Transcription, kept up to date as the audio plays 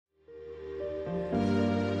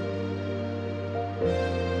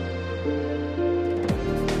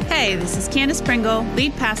Hey, this is Candace Pringle,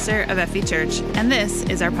 lead pastor of FE Church, and this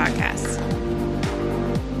is our podcast.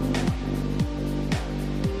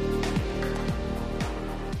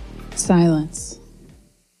 Silence.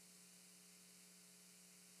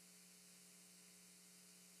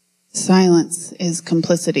 Silence is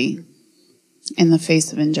complicity in the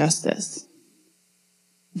face of injustice.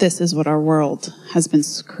 This is what our world has been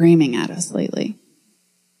screaming at us lately.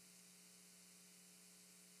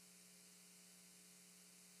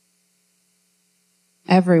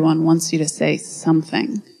 Everyone wants you to say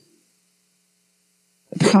something.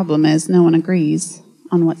 The problem is no one agrees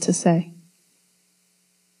on what to say.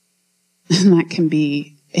 And that can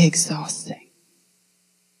be exhausting.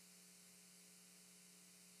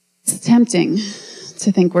 It's tempting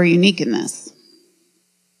to think we're unique in this.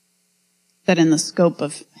 That in the scope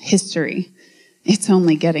of history, it's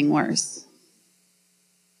only getting worse.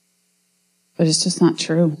 But it's just not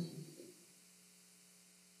true.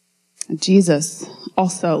 Jesus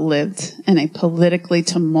also lived in a politically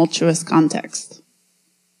tumultuous context.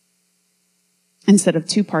 Instead of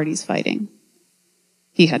two parties fighting,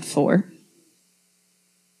 he had four.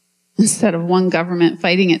 Instead of one government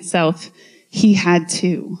fighting itself, he had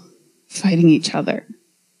two fighting each other.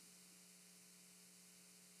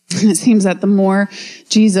 And it seems that the more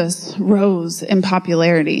Jesus rose in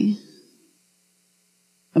popularity,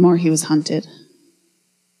 the more he was hunted,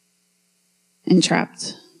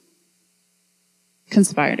 entrapped,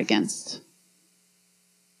 conspired against.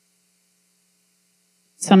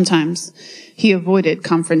 Sometimes he avoided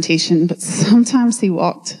confrontation, but sometimes he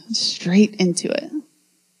walked straight into it.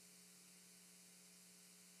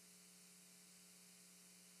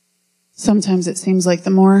 Sometimes it seems like the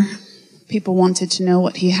more people wanted to know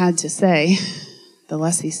what he had to say, the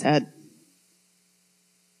less he said.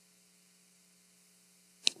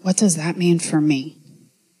 What does that mean for me?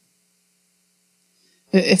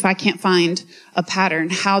 If I can't find a pattern,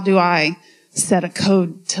 how do I set a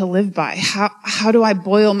code to live by? How do I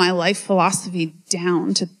boil my life philosophy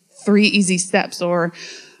down to 3 easy steps or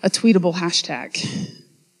a tweetable hashtag?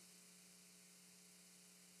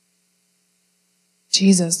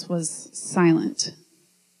 Jesus was silent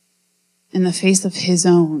in the face of his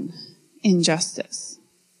own injustice.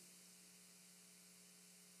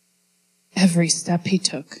 Every step he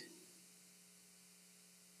took,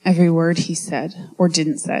 every word he said or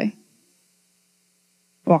didn't say,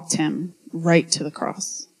 walked him right to the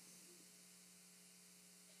cross.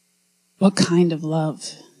 What kind of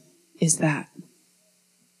love is that?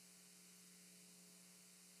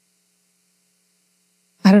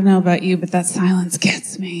 I don't know about you, but that silence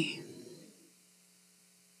gets me.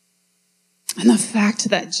 And the fact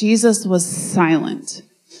that Jesus was silent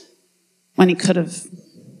when he could have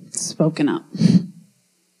spoken up,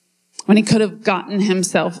 when he could have gotten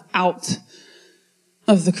himself out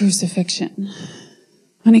of the crucifixion,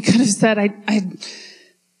 when he could have said, I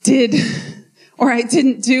did or I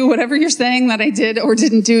didn't do whatever you're saying that I did or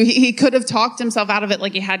didn't do. He could have talked himself out of it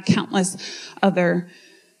like he had countless other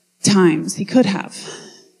times. He could have.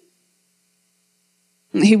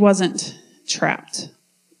 He wasn't trapped.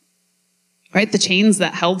 Right? The chains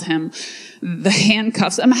that held him, the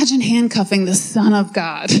handcuffs. Imagine handcuffing the Son of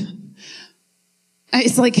God.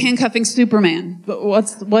 It's like handcuffing Superman. But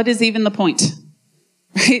what is even the point?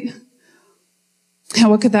 Right?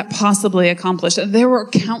 What could that possibly accomplish? There were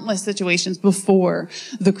countless situations before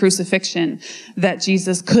the crucifixion that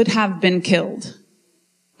Jesus could have been killed,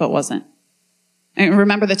 but wasn't. And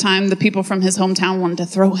remember the time the people from his hometown wanted to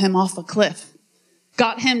throw him off a cliff.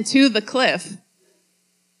 Got him to the cliff,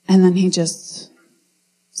 and then he just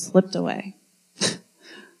slipped away.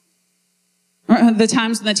 The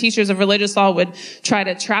times when the teachers of religious law would try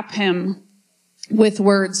to trap him with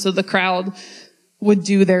words so the crowd would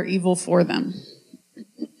do their evil for them.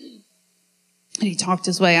 And he talked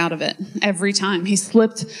his way out of it every time. He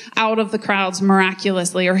slipped out of the crowds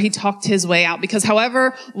miraculously, or he talked his way out. Because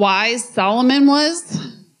however wise Solomon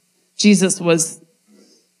was, Jesus was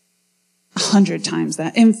 100 times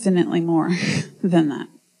that, infinitely more than that.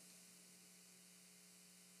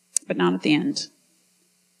 But not at the end.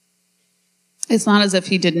 It's not as if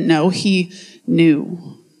he didn't know. He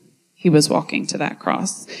knew he was walking to that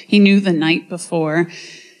cross. He knew the night before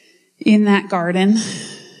in that garden.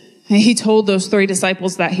 He told those 3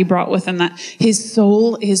 disciples that he brought with him that his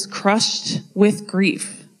soul is crushed with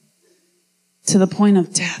grief to the point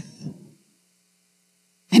of death.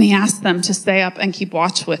 And he asked them to stay up and keep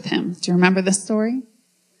watch with him. Do you remember this story?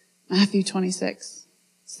 Matthew 26.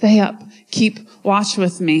 Stay up, keep watch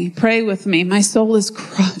with me, pray with me. My soul is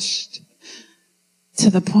crushed to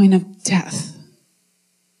the point of death.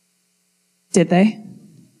 Did they?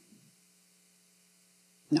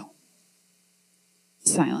 No.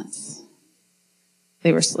 Silence.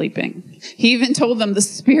 They were sleeping. He even told them, the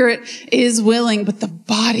spirit is willing, but the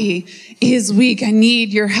body is weak. I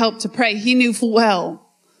need your help to pray. He knew full well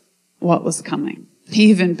what was coming. He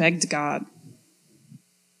even begged God.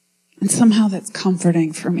 And somehow that's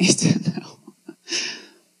comforting for me to know.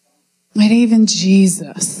 But even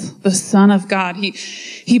Jesus, the Son of God,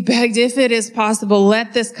 he begged, if it is possible,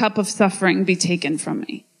 let this cup of suffering be taken from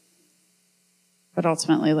me. But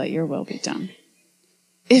ultimately, let your will be done.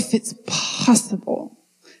 If it's possible,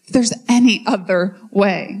 if there's any other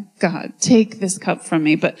way, God, take this cup from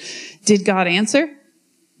me. But did God answer?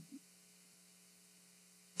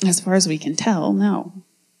 As far as we can tell, no.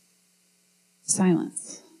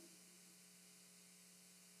 Silence.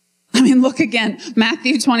 I mean, look again,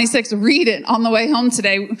 Matthew 26, read it on the way home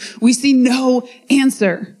today. We see no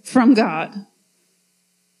answer from God. Does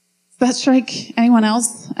that strike anyone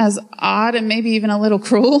else as odd and maybe even a little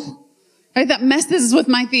cruel? Right? That messes with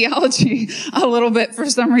my theology a little bit for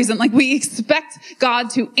some reason. Like, we expect God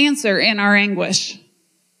to answer in our anguish.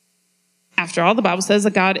 After all, the Bible says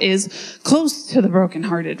that God is close to the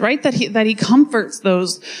brokenhearted, right? That he comforts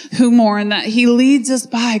those who mourn, that he leads us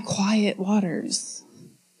by quiet waters.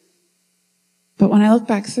 But when I look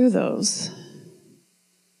back through those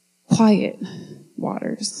quiet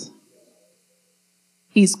waters,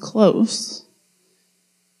 he's close.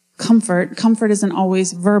 Comfort isn't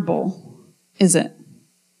always verbal, is it?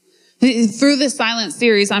 Through this silent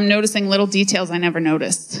series, I'm noticing little details I never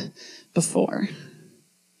noticed before.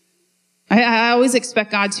 I always expect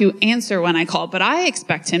God to answer when I call, but I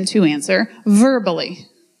expect him to answer verbally.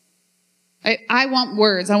 I want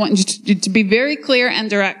words. I want you to be very clear and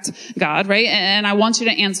direct, God, right? And I want you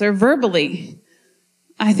to answer verbally.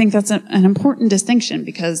 I think that's an important distinction,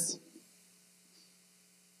 because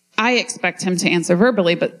I expect him to answer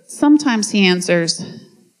verbally, but sometimes he answers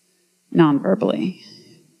non-verbally.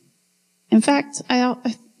 In fact, I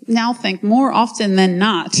now think more often than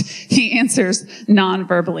not, he answers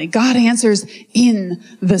non-verbally. God answers in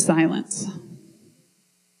the silence.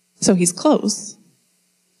 So he's close,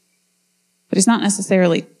 but he's not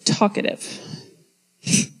necessarily talkative.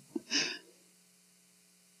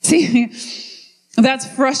 See, that's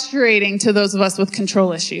frustrating to those of us with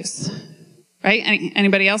control issues, right?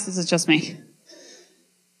 Anybody else? Is it just me?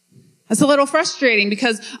 It's a little frustrating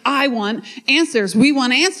because I want answers. We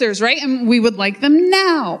want answers, right? And we would like them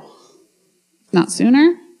now. Not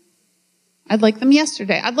sooner. I'd like them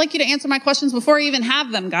yesterday. I'd like you to answer my questions before I even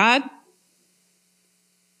have them, God.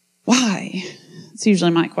 Why? It's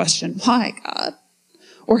usually my question. Why, God?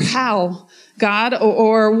 Or how, God?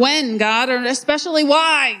 Or when, God? Or especially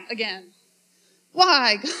why, again?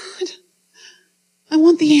 Why, God? I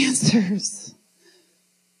want the answers.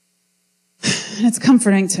 And it's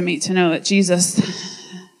comforting to me to know that Jesus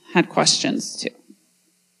had questions too.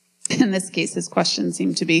 In this case, his questions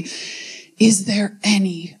seem to be, is there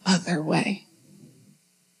any other way?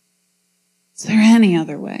 Is there any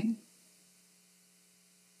other way?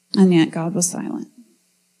 And yet God was silent.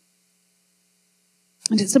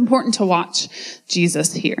 And it's important to watch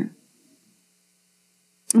Jesus here.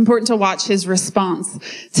 Important to watch his response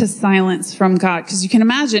to silence from God. Because you can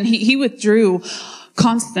imagine he withdrew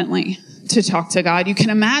constantly to talk to God. You can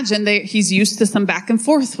imagine that he's used to some back and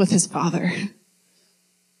forth with his Father.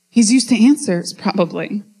 He's used to answers,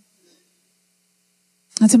 probably.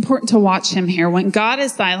 It's important to watch him here. When God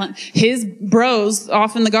is silent, his bros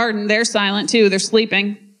off in the garden, they're silent too. They're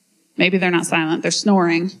sleeping. Maybe they're not silent. They're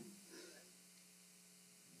snoring.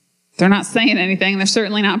 They're not saying anything. They're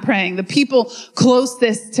certainly not praying. The people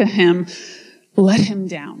closest to him let him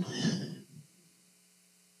down.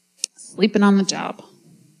 Sleeping on the job.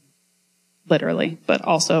 Literally, but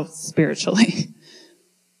also spiritually.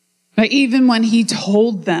 But even when he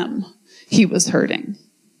told them he was hurting,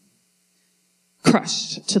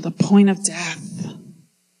 crushed to the point of death.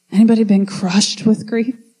 Anybody been crushed with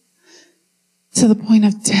grief? To the point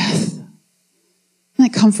of death. Isn't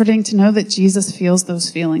it comforting to know that Jesus feels those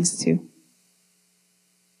feelings too?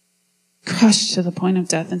 Crushed to the point of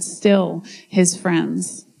death, and still his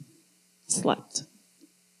friends slept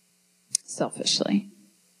selfishly.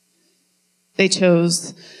 They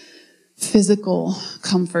chose physical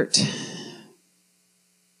comfort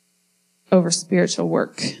over spiritual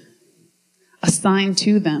work assigned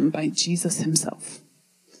to them by Jesus himself,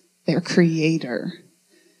 their creator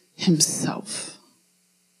himself.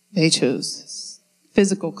 They chose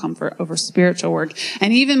physical comfort over spiritual work.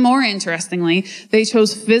 And even more interestingly, they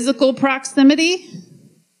chose physical proximity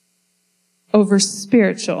over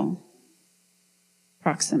spiritual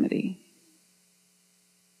proximity.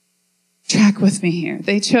 Track with me here.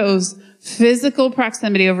 They chose physical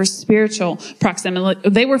proximity over spiritual proximity.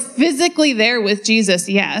 They were physically there with Jesus,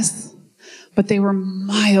 yes, but they were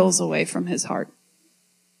miles away from his heart.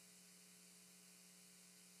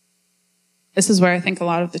 This is where I think a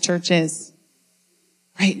lot of the church is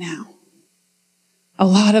right now. A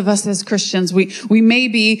lot of us as Christians, we may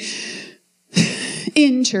be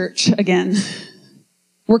in church again.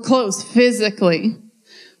 We're close physically,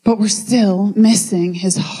 but we're still missing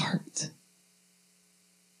his heart.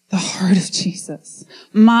 The heart of Jesus,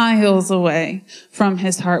 miles away from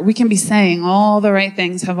his heart. We can be saying all the right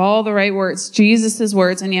things, have all the right words, Jesus'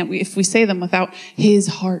 words, and yet if we say them without his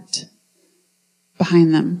heart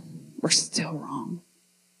behind them, we're still wrong.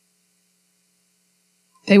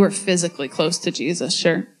 They were physically close to Jesus,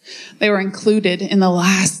 sure. They were included in the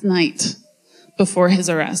last night before his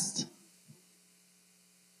arrest,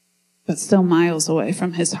 but still miles away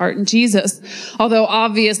from his heart. And Jesus, although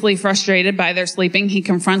obviously frustrated by their sleeping, he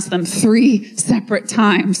confronts them 3 separate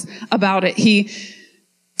times about it. He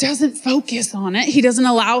doesn't focus on it. He doesn't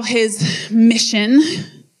allow his mission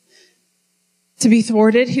to be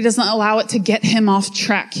thwarted. He doesn't allow it to get him off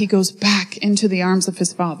track. He goes back into the arms of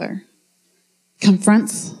his Father.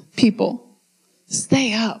 Confronts people.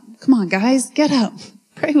 Stay up. Come on, guys, get up.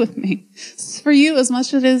 Pray with me. This is for you as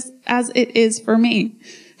much as it is for me.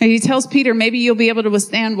 And he tells Peter, maybe you'll be able to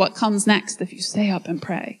withstand what comes next if you stay up and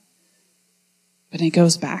pray. But he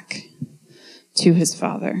goes back to his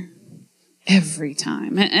Father every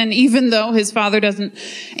time. And even though his Father doesn't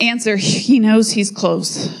answer, he knows he's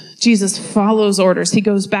close. Jesus follows orders. He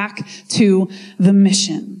goes back to the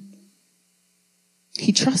mission.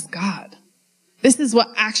 He trusts God. This is what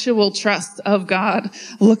actual trust of God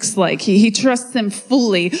looks like. He trusts him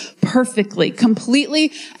fully, perfectly,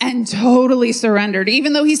 completely, and totally surrendered,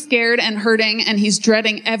 even though he's scared and hurting and he's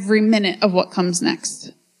dreading every minute of what comes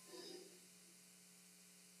next.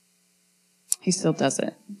 He still does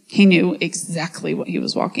it. He knew exactly what he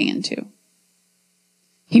was walking into.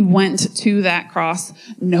 He went to that cross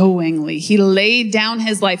knowingly. He laid down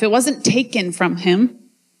his life. It wasn't taken from him.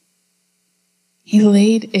 He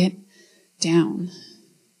laid it down.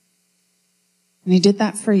 And he did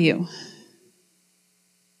that for you.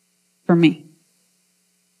 For me.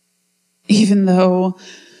 Even though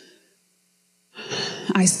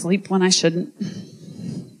I sleep when I shouldn't.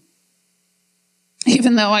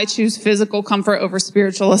 Even though I choose physical comfort over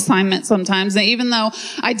spiritual assignment sometimes. And even though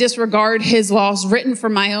I disregard his laws written for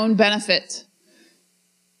my own benefit.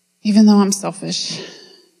 Even though I'm selfish.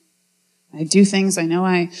 I do things I know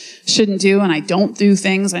I shouldn't do, and I don't do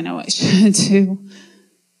things I know I should do.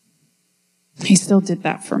 He still did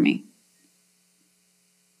that for me.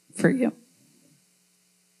 For you.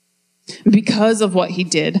 Because of what he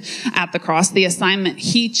did at the cross, the assignment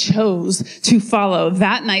he chose to follow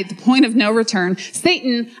that night, the point of no return,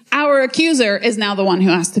 Satan, our accuser, is now the one who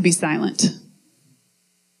has to be silent.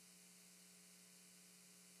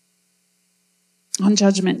 On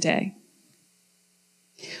Judgment Day,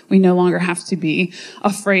 we no longer have to be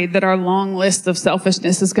afraid that our long list of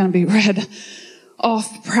selfishness is going to be read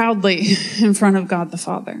off proudly in front of God the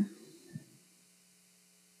Father.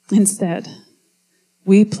 Instead,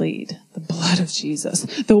 we plead the blood of Jesus,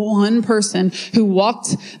 the one person who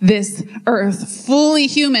walked this earth fully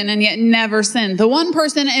human and yet never sinned, the one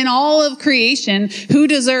person in all of creation who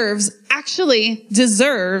actually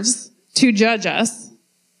deserves to judge us,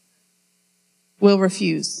 will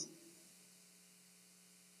refuse.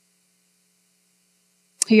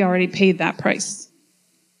 He already paid that price.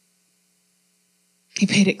 He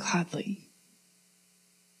paid it gladly.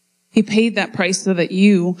 He paid that price so that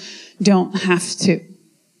you don't have to.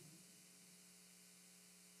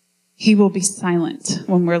 He will be silent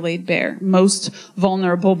when we're laid bare, most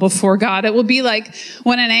vulnerable before God. It will be like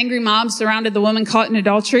when an angry mob surrounded the woman caught in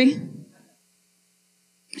adultery.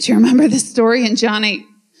 Do you remember this story in John 8?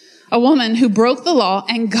 A woman who broke the law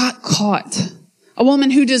and got caught. A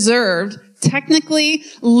woman who deserved, technically,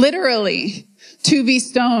 literally, to be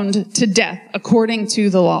stoned to death according to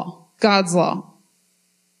the law, God's law.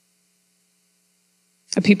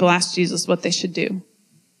 The people asked Jesus what they should do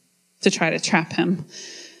to try to trap him,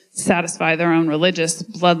 satisfy their own religious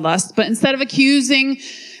bloodlust. But instead of accusing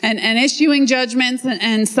and issuing judgments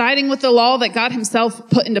and siding with the law that God himself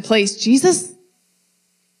put into place, Jesus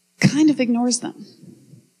kind of ignores them.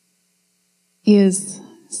 He is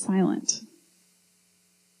silent.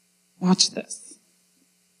 Watch this.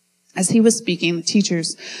 As he was speaking, the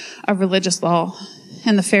teachers of religious law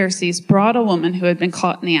and the Pharisees brought a woman who had been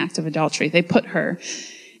caught in the act of adultery. They put her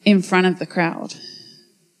in front of the crowd.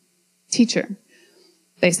 Teacher,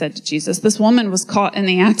 they said to Jesus, this woman was caught in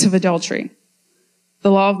the act of adultery.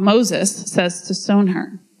 The law of Moses says to stone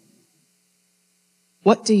her.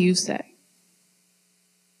 What do you say?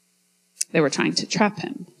 They were trying to trap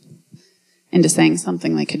him into saying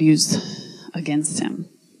something they could use against him.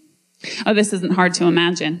 Oh, this isn't hard to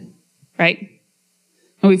imagine, right?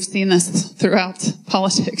 We've seen this throughout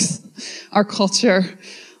politics, our culture,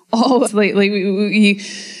 all lately.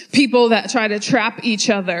 People that try to trap each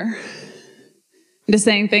other into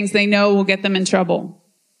saying things they know will get them in trouble.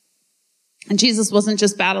 And Jesus wasn't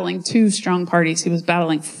just battling two strong parties. He was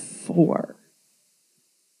battling four.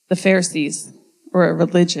 The Pharisees were a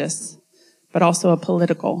religious, but also a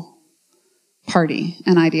political party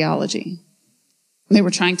and ideology. They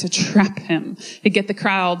were trying to trap him, to get the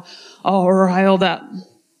crowd all riled up.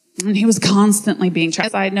 And he was constantly being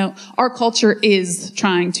trapped. Side note, our culture is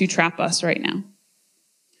trying to trap us right now.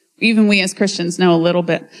 Even we as Christians know a little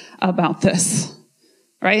bit about this,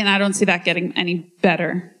 right? And I don't see that getting any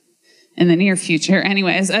better in the near future.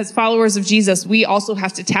 Anyways, as followers of Jesus, we also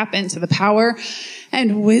have to tap into the power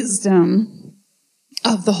and wisdom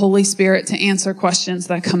of the Holy Spirit to answer questions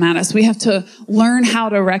that come at us. We have to learn how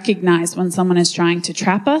to recognize when someone is trying to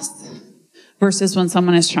trap us versus when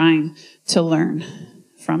someone is trying to learn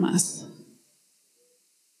from us.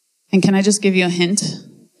 And can I just give you a hint?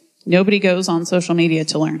 Nobody goes on social media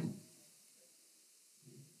to learn.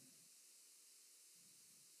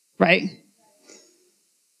 Right?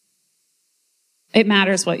 It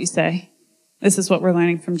matters what you say. This is what we're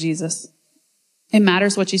learning from Jesus. It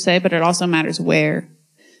matters what you say, but it also matters where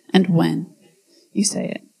and when you say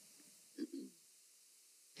it.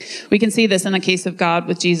 We can see this in the case of God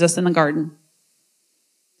with Jesus in the garden.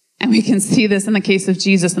 And we can see this in the case of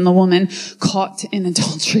Jesus and the woman caught in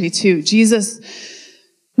adultery too. Jesus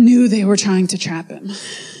knew they were trying to trap him.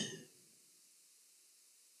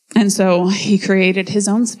 And so he created his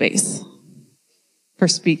own space for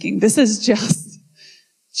speaking. This is just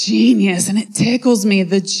genius. And it tickles me,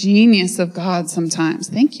 the genius of God sometimes.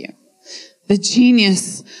 Thank you. The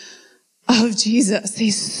genius of Jesus.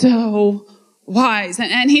 He's so wise.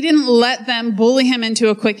 And he didn't let them bully him into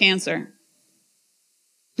a quick answer.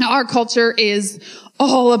 Now, our culture is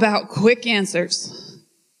all about quick answers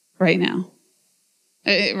right now.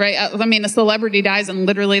 Right? I mean, a celebrity dies and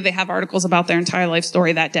literally they have articles about their entire life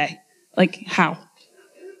story that day. Like, how?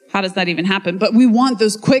 How does that even happen? But we want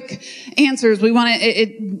those quick answers. We want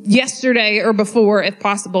it yesterday or before, if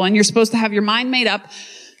possible. And you're supposed to have your mind made up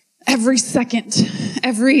every second,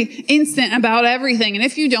 every instant about everything. And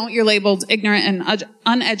if you don't, you're labeled ignorant and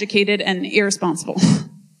uneducated and irresponsible.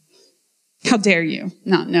 How dare you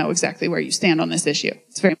not know exactly where you stand on this issue?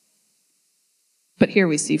 But here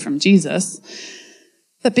we see from Jesus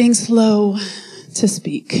that being slow to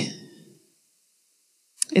speak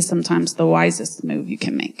is sometimes the wisest move you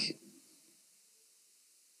can make.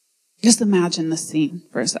 Just imagine the scene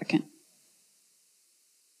for a second.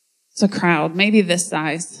 It's a crowd, maybe this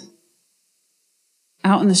size,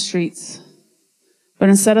 out in the streets. But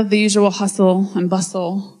instead of the usual hustle and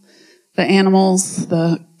bustle, the animals,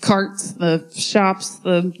 the carts, the shops,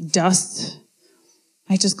 the dust,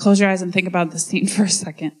 just close your eyes and think about the scene for a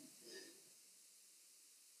second.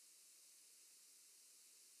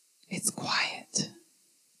 It's quiet.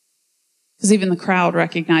 Because even the crowd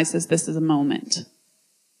recognizes this is a moment,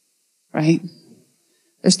 right?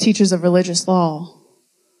 There's teachers of religious law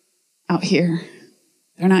out here.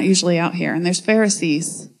 They're not usually out here. And there's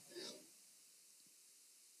Pharisees.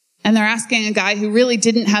 And they're asking a guy who really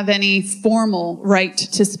didn't have any formal right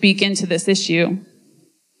to speak into this issue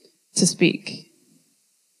to speak.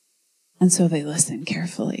 And so they listen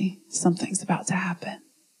carefully. Something's about to happen.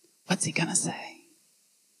 What's he going to say?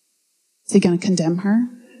 Is he going to condemn her,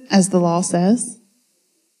 as the law says?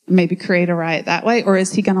 Maybe create a riot that way? Or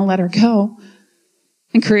is he going to let her go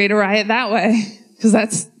and create a riot that way? Because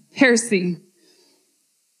that's heresy.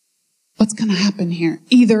 What's going to happen here?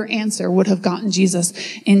 Either answer would have gotten Jesus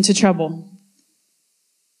into trouble.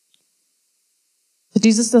 But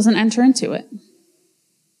Jesus doesn't enter into it.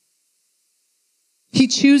 He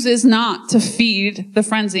chooses not to feed the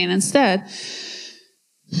frenzy, and instead,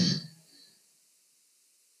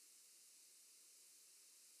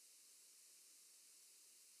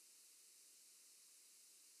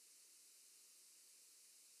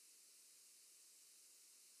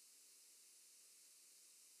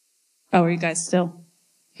 oh, are you guys still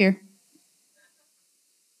here?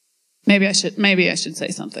 Maybe I should say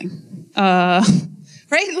something.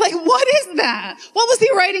 Right? Like, what is that? What was he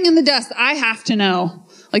writing in the dust? I have to know.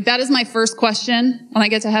 Like, that is my first question when I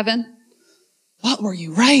get to heaven. What were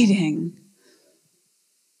you writing?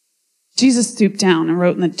 Jesus stooped down and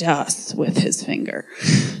wrote in the dust with his finger.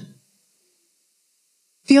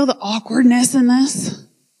 Feel the awkwardness in this?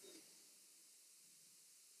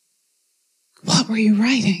 What were you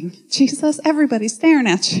writing? Jesus, everybody's staring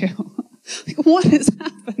at you. Like, what is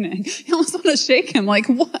happening? You almost want to shake him. Like,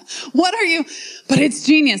 what are you? But it's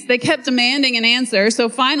genius. They kept demanding an answer. So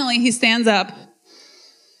finally he stands up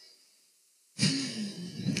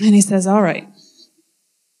and he says, all right,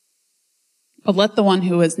 but let the one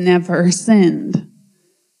who has never sinned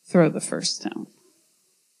throw the first stone.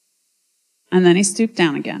 And then he stooped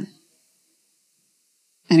down again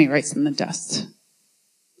and he writes in the dust.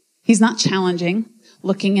 He's not challenging,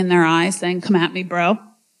 looking in their eyes, saying, come at me, bro.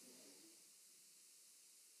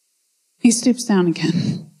 He stoops down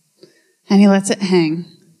again and he lets it hang.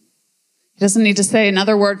 He doesn't need to say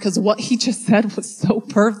another word because what he just said was so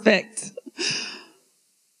perfect.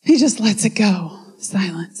 He just lets it go.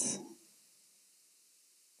 Silence.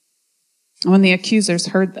 And when the accusers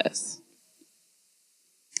heard this,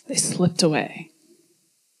 they slipped away,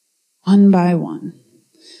 one by one,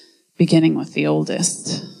 beginning with the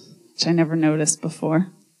oldest, which I never noticed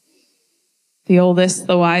before. The oldest,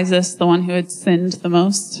 the wisest, the one who had sinned the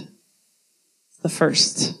most, the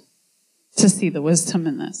first to see the wisdom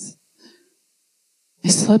in this. They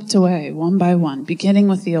slipped away one by one, beginning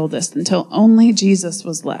with the oldest, until only Jesus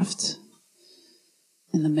was left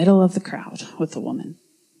in the middle of the crowd with the woman.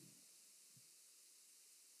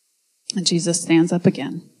 And Jesus stands up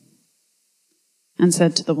again and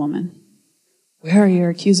said to the woman, where are your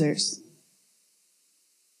accusers?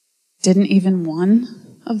 Didn't even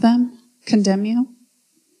one of them condemn you?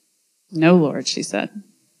 No, Lord, she said.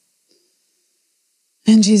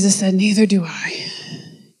 And Jesus said, neither do I.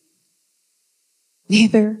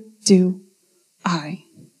 Neither do I.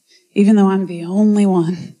 Even though I'm the only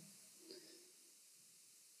one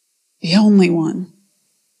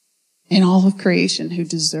in all of creation who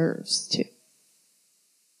deserves to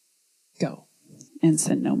go and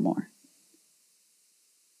sin no more.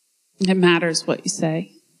 It matters what you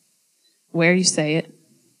say, where you say it,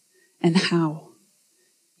 and how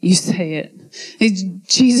you say it.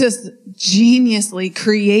 Jesus geniusly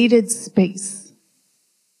created space.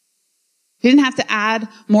 He didn't have to add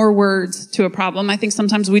more words to a problem. I think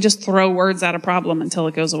sometimes we just throw words at a problem until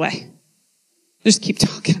it goes away. Just keep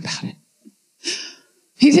talking about it.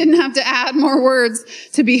 He didn't have to add more words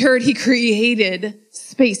to be heard. He created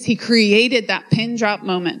space. He created that pin drop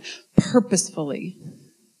moment purposefully,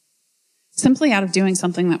 simply out of doing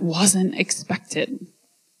something that wasn't expected.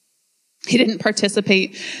 He didn't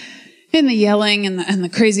participate in the yelling and the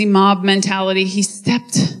crazy mob mentality. He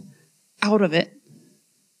stepped out of it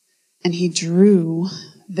and he drew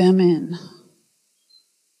them in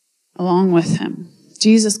along with him.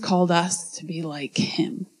 Jesus called us to be like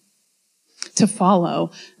him, to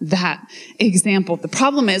follow that example. The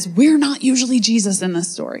problem is we're not usually Jesus in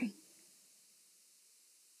this story.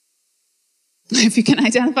 If you can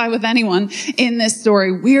identify with anyone in this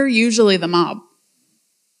story, we're usually the mob,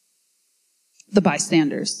 the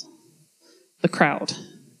bystanders, the crowd,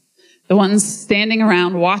 the ones standing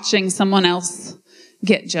around watching someone else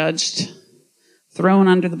get judged, thrown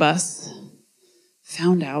under the bus,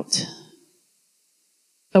 found out.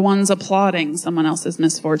 The ones applauding someone else's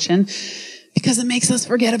misfortune because it makes us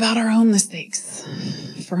forget about our own mistakes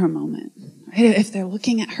for a moment. Right? If they're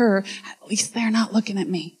looking at her, at least they're not looking at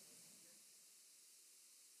me.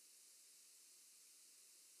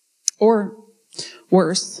 Or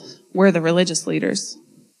worse, we're the religious leaders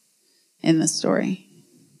in this story.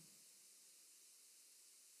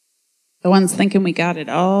 The ones thinking we got it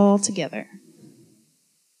all together.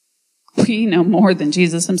 We know more than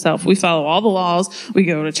Jesus himself. We follow all the laws. We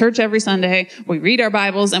go to church every Sunday. We read our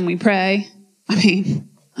Bibles and we pray. I mean,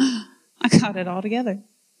 I got it all together.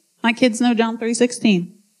 My kids know John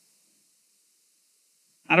 3:16.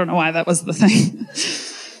 I don't know why that was the thing.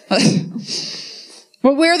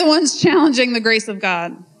 But we're the ones challenging the grace of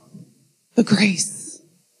God. The grace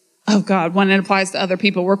of God when it applies to other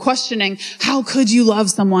people. We're questioning, how could you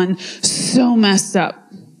love someone so messed up?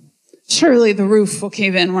 Surely the roof will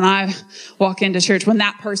cave in when I walk into church, when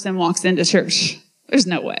that person walks into church. There's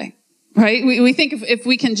no way, right? We think if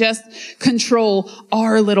we can just control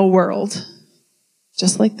our little world,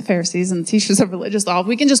 just like the Pharisees and the teachers of religious law, if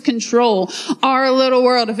we can just control our little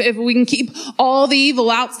world, if we can keep all the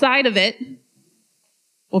evil outside of it,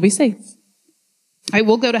 we'll be safe. Right?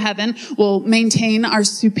 We'll go to heaven. We'll maintain our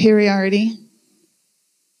superiority.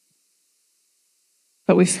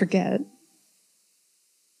 But we forget.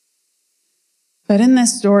 But in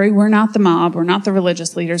this story, we're not the mob. We're not the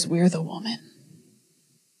religious leaders. We're the woman.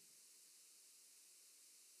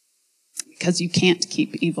 Because you can't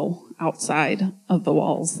keep evil outside of the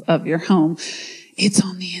walls of your home. It's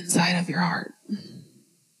on the inside of your heart.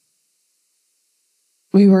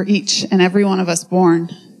 We were each and every one of us born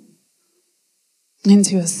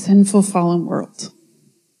into a sinful, fallen world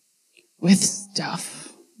with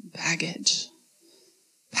stuff, baggage,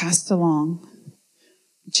 passed along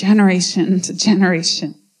generation to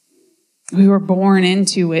generation. We were born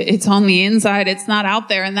into it. It's on the inside. It's not out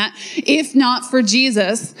there. And that, if not for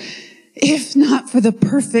Jesus, if not for the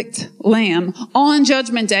perfect Lamb, on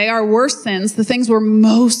Judgment Day, our worst sins, the things we're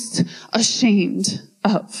most ashamed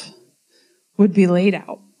of, would be laid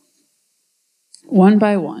out one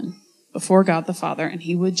by one before God the Father, and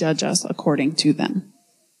he would judge us according to them.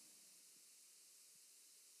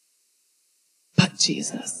 But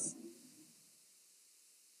Jesus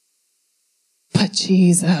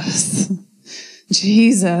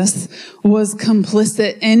was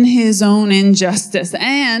complicit in his own injustice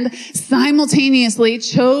and simultaneously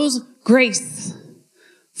chose grace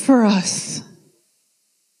for us.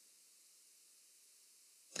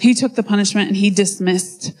 He took the punishment and he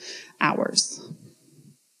dismissed ours.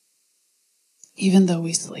 Even though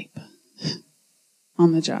we sleep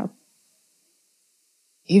on the job.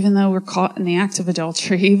 Even though we're caught in the act of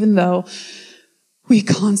adultery. Even though we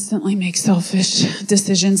constantly make selfish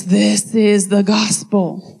decisions. This is the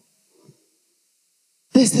gospel.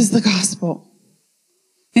 This is the gospel.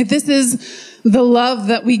 If this is the love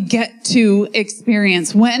that we get to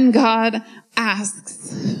experience when God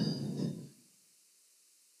asks,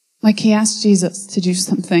 like he asked Jesus to do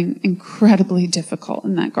something incredibly difficult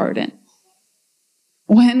in that garden.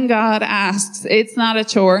 When God asks, it's not a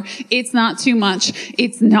chore, it's not too much,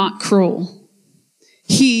 it's not cruel.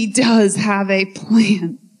 He does have a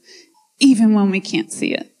plan, even when we can't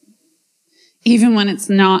see it. Even when it's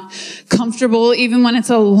not comfortable, even when it's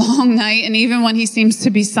a long night, and even when he seems to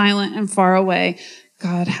be silent and far away,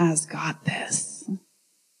 God has got this.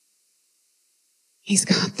 He's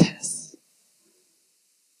got this.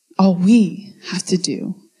 All we have to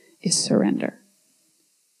do is surrender.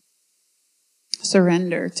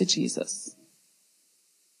 Surrender to Jesus.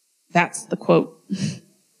 That's the quote.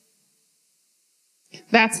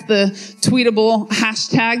 That's the tweetable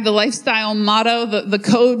hashtag, the lifestyle motto, the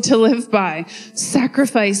code to live by.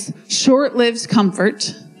 Sacrifice short-lived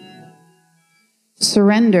comfort.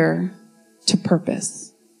 Surrender to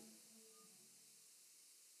purpose.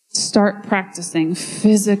 Start practicing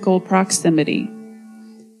physical proximity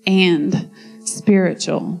and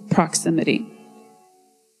spiritual proximity.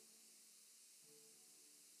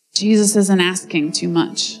 Jesus isn't asking too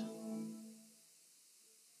much.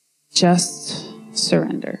 Just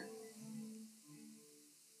surrender.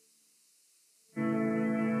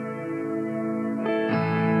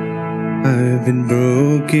 I've been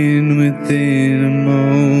broken within a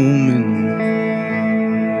moment,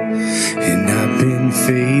 and I've been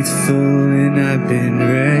faithful, and I've been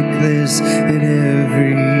reckless at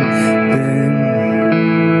every bend.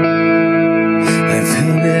 I've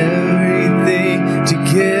held everything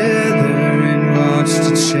together and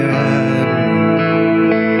watched it shatter.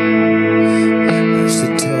 I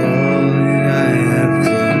stood tall and I have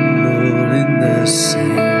crumbled in the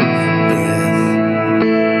same breath.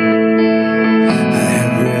 I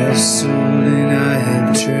have wrestled and I have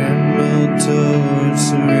trembled towards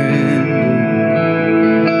surrender.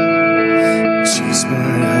 Chased my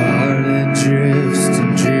heart adrift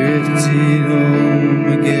and drifted home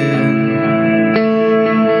again.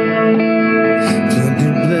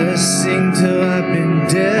 Plundered blessing till I've been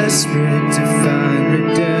desperate to find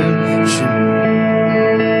redemption.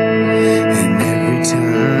 And every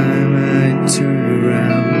time I turn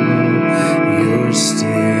around, you're still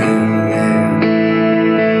there.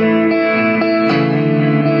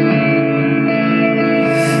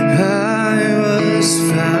 I was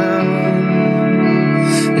found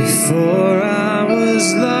before I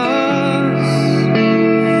was lost.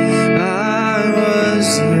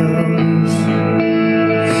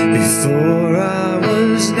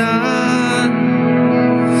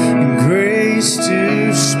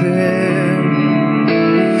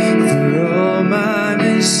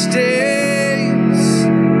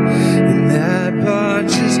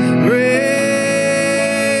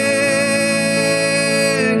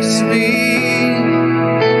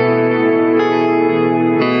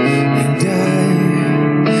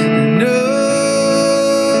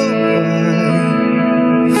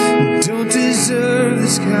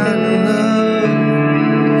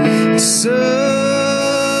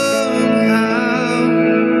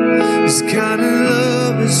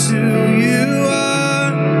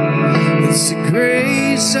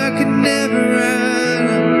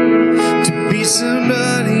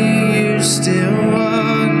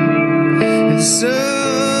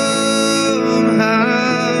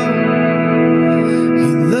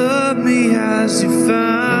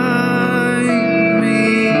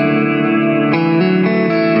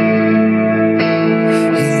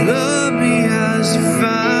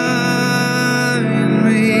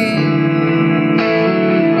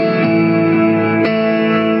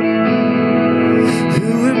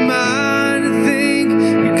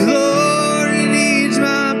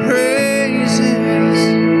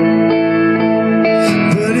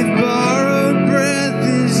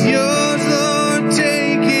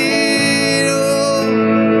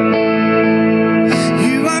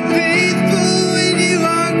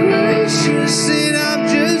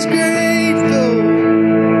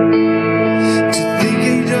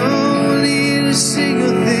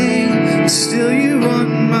 still you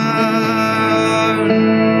won my heart.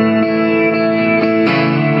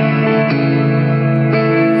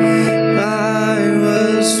 I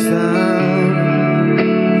was found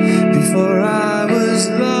before I was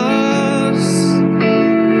lost.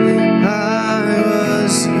 I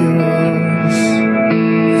was yours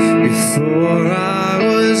before I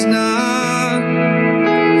was not.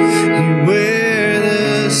 You wear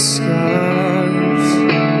the scars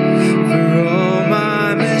for all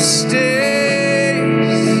my mistakes,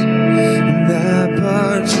 and that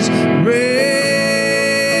part just breaks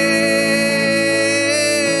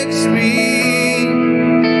me.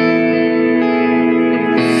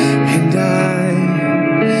 And I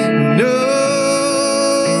know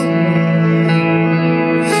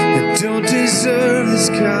I don't deserve this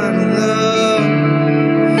kind of love,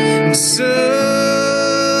 and somehow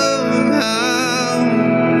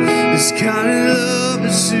this kind of love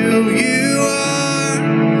is who you are.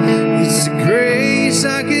 It's a grace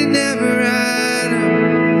I could never add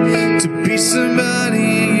to be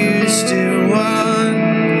somebody you still want.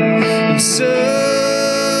 And somehow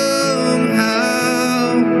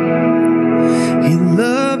you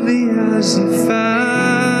love me as you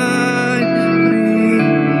find me.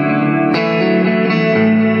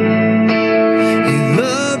 You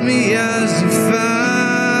love me as you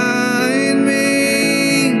find me.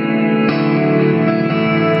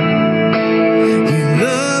 You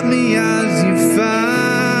love me as you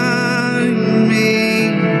find me.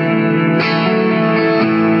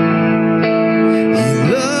 You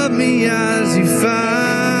love me as you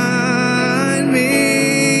find me.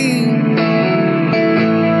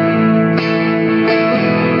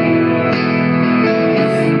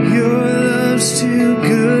 Your love's too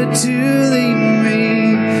good to leave me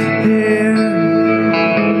here.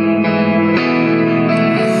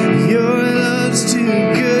 Your love's too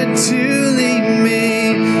good to leave me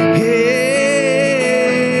here.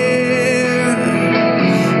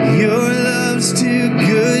 Your love's too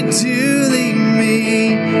good to leave me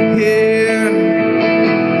here.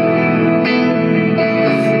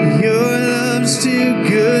 Your love's too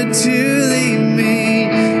good to leave me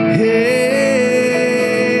here.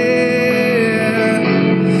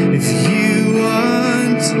 If you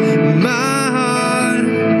want my heart,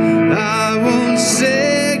 I won't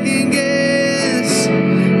second guess,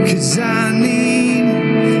 'cause I need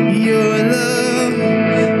your love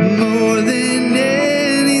more than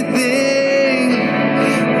anything.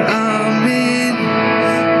 I'm in,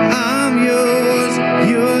 I'm yours.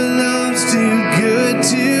 Your love's too good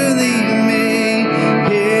to leave me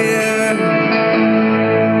here.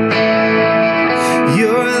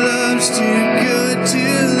 Your love's too good to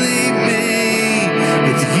leave me.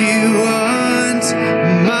 If you want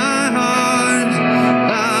my heart,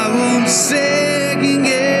 I won't second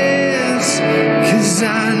guess, 'cause I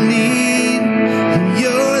need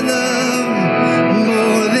your love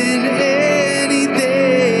more than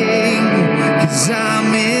anything. 'Cause I'm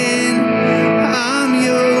in, I'm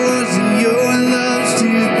yours, and your love's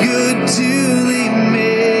too good to leave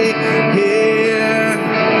me here.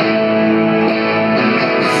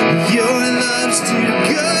 Your love's too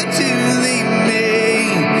good to leave me.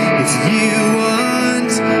 If you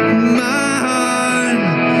want my heart,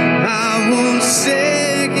 I won't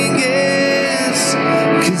second guess,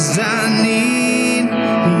 'cause I need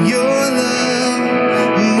your love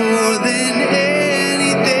more than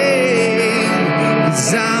anything.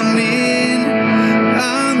 'Cause I'm in,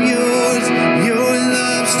 I'm yours. Your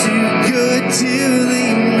love's too good to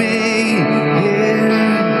leave me here.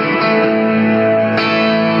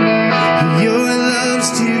 Your love's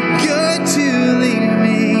too good to leave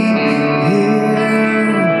me here.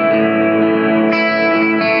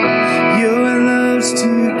 Your love's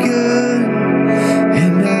too good,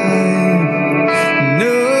 and I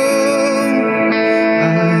know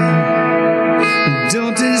I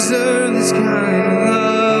don't deserve this kind of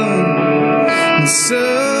love. And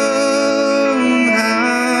somehow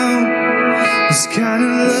this kind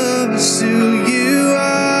of love is who you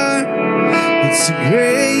are. It's a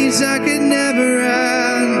grace I could never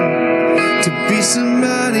add to be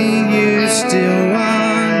somebody you still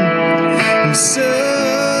want. And somehow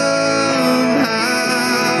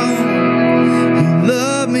you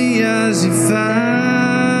love me as you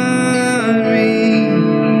find me.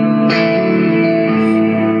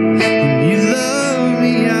 And you love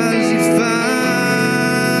me as you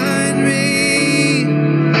find me.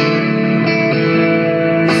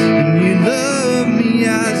 And you love me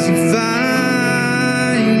as you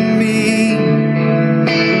find me.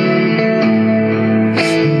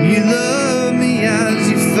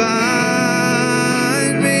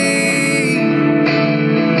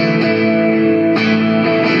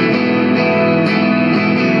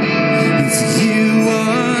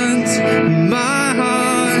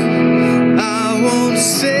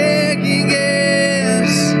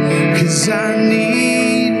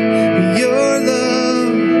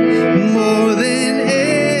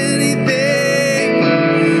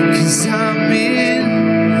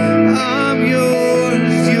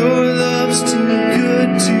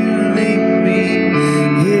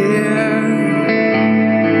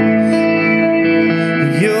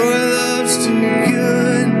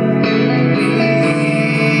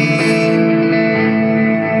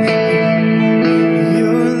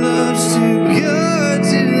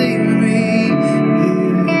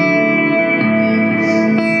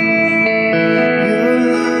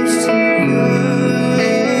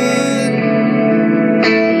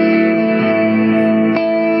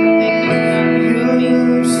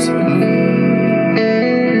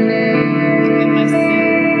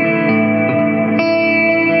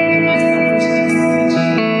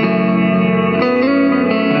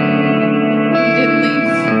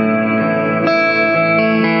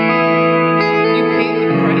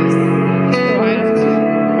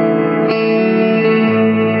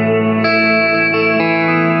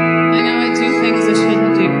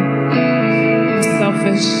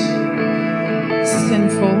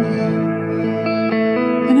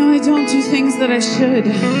 that I should.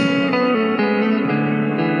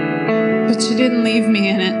 But you didn't leave me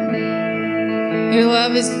in it. Your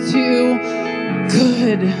love is too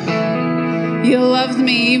good. You loved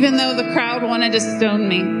me even though the crowd wanted to stone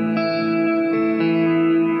me.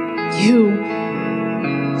 You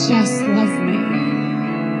just love me.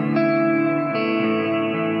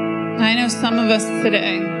 I know some of us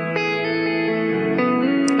today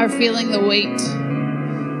are feeling the weight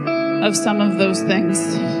of some of those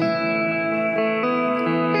things.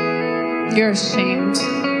 You're ashamed,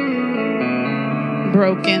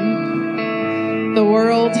 broken. The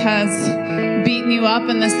world has beaten you up,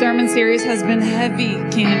 and this sermon series has been heavy,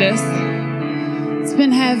 Candace. It's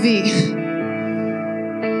been heavy.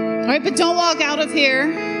 All right, but don't walk out of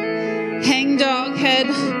here hang dog, head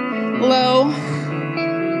low. All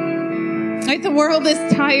right, the world is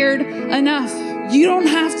tired enough. You don't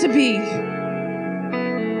have to be.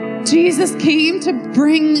 Jesus came to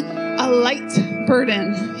bring a light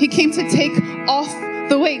burden. He came to take off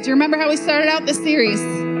the weight. Do you remember how we started out this series?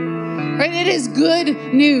 Right? It is good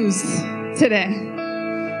news today.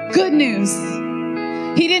 Good news.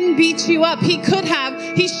 He didn't beat you up. He could have.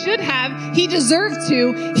 He should have. He deserved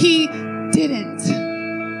to. He didn't.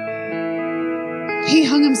 He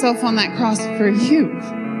hung himself on that cross for you.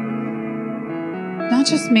 Not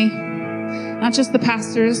just me. Not just the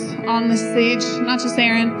pastors on the stage. Not just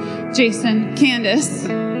Aaron, Jason, Candace.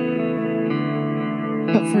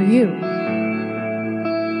 But for you.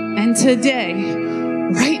 And today,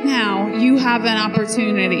 right now, you have an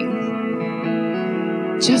opportunity.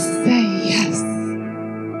 Just say yes.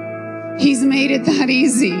 He's made it that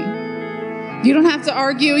easy. You don't have to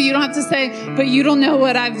argue. You don't have to say, but you don't know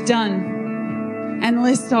what I've done. And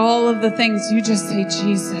list all of the things. You just say,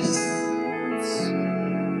 Jesus.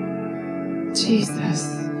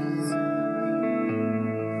 Jesus.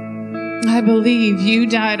 I believe you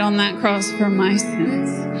died on that cross for my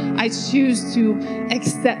sins. I choose to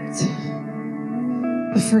accept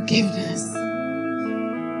the forgiveness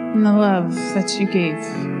and the love that you gave.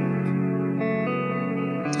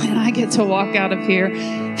 And I get to walk out of here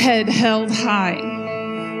head held high,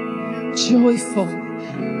 joyful,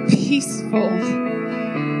 peaceful,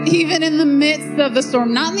 even in the midst of the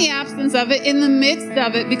storm, not in the absence of it, in the midst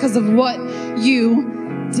of it, because of what you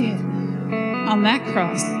did on that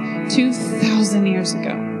cross 2,000 years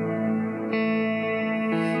ago.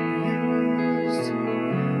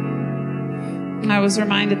 I was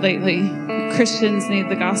reminded lately, Christians need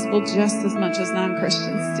the gospel just as much as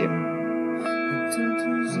non-Christians do.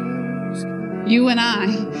 You and I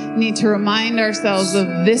need to remind ourselves of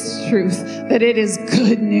this truth, that it is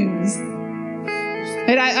good news.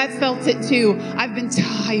 And I felt it too. I've been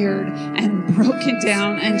tired and broken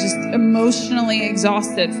down and just emotionally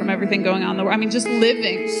exhausted from everything going on in the world. I mean, just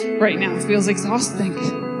living right now feels exhausting.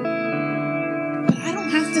 But I don't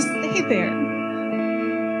have to stay there.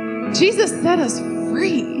 Jesus set us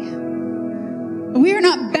free. We are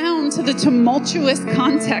not bound to the tumultuous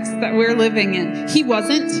context that we're living in. He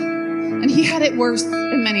wasn't, and he had it worse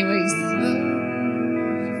in many ways.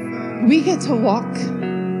 We get to walk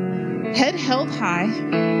head held high,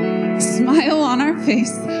 smile on our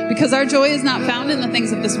face, because our joy is not found in the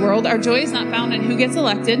things of this world. Our joy is not found in who gets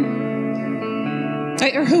elected,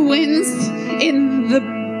 right, or who wins in the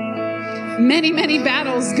many, many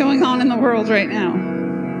battles going on in the world right now.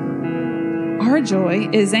 Our joy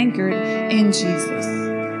is anchored in Jesus.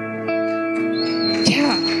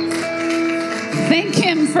 Yeah. Thank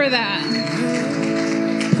him for that.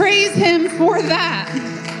 Praise him for that.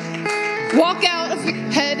 Walk out of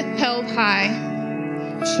head held high,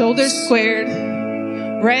 shoulders squared,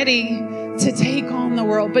 ready to take on the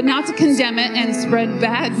world, but not to condemn it and spread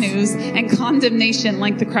bad news and condemnation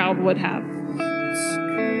like the crowd would have.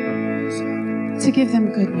 To give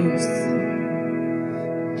them good news.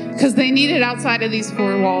 Because they need it outside of these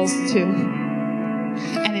four walls too.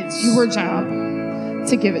 And it's your job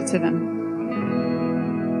to give it to them.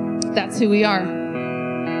 That's who we are.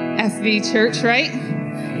 FV Church, right?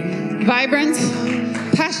 Vibrant,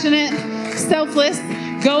 passionate, selfless,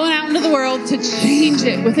 going out into the world to change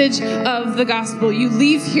it with the edge of the gospel. You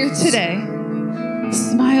leave here today,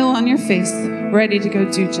 smile on your face, ready to go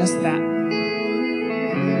do just that.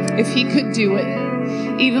 If he could do it,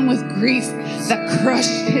 even with grief that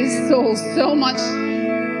crushed his soul so much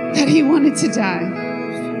that he wanted to die,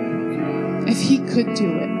 if he could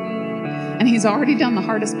do it, and he's already done the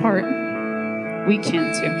hardest part, we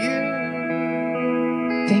can too.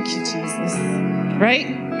 Thank you, Jesus. Right?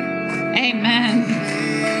 Amen.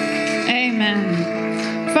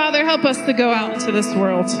 Amen. Father, help us to go out into this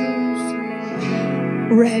world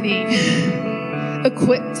ready,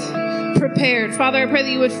 equipped, prepared. Father, I pray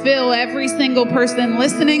that you would fill every single person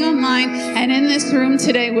listening online and in this room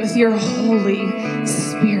today with your Holy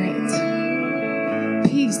Spirit.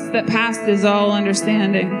 Peace that passes all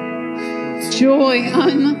understanding. Joy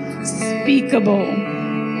unspeakable.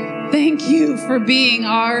 Thank you for being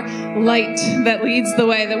our light that leads the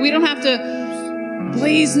way, that we don't have to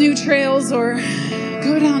blaze new trails or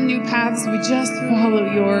go down new paths. We just follow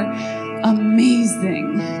your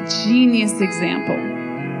amazing, genius example.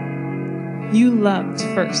 You loved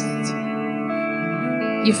first.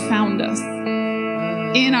 You found us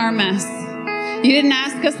in our mess. You didn't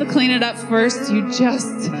ask us to clean it up first. You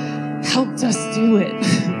just helped us do it.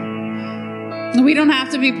 We don't have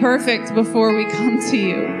to be perfect before we come to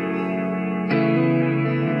you.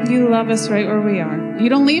 You love us right where we are. You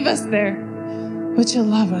don't leave us there, but you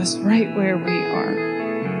love us right where we are.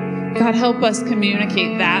 God, help us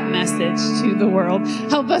communicate that message to the world.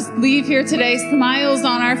 Help us leave here today, smiles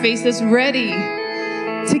on our faces, ready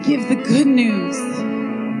to give the good news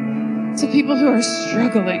to people who are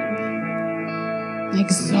struggling,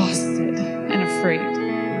 exhausted and afraid,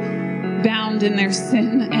 bound in their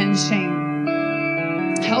sin and shame.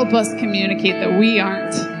 Help us communicate that we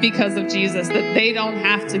aren't because of Jesus, that they don't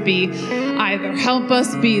have to be either. Help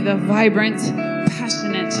us be the vibrant,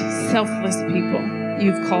 passionate, selfless people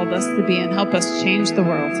you've called us to be, and help us change the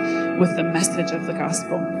world with the message of the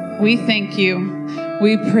gospel. We thank you.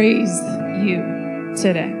 We praise you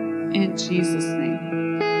today. In Jesus'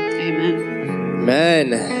 name, amen.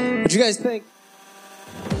 Amen. What do you guys think?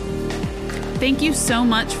 Thank you so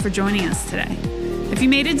much for joining us today. If you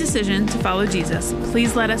made a decision to follow Jesus,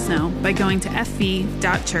 please let us know by going to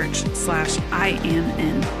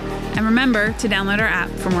fv.church/IAMN. And remember to download our app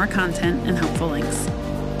for more content and helpful links.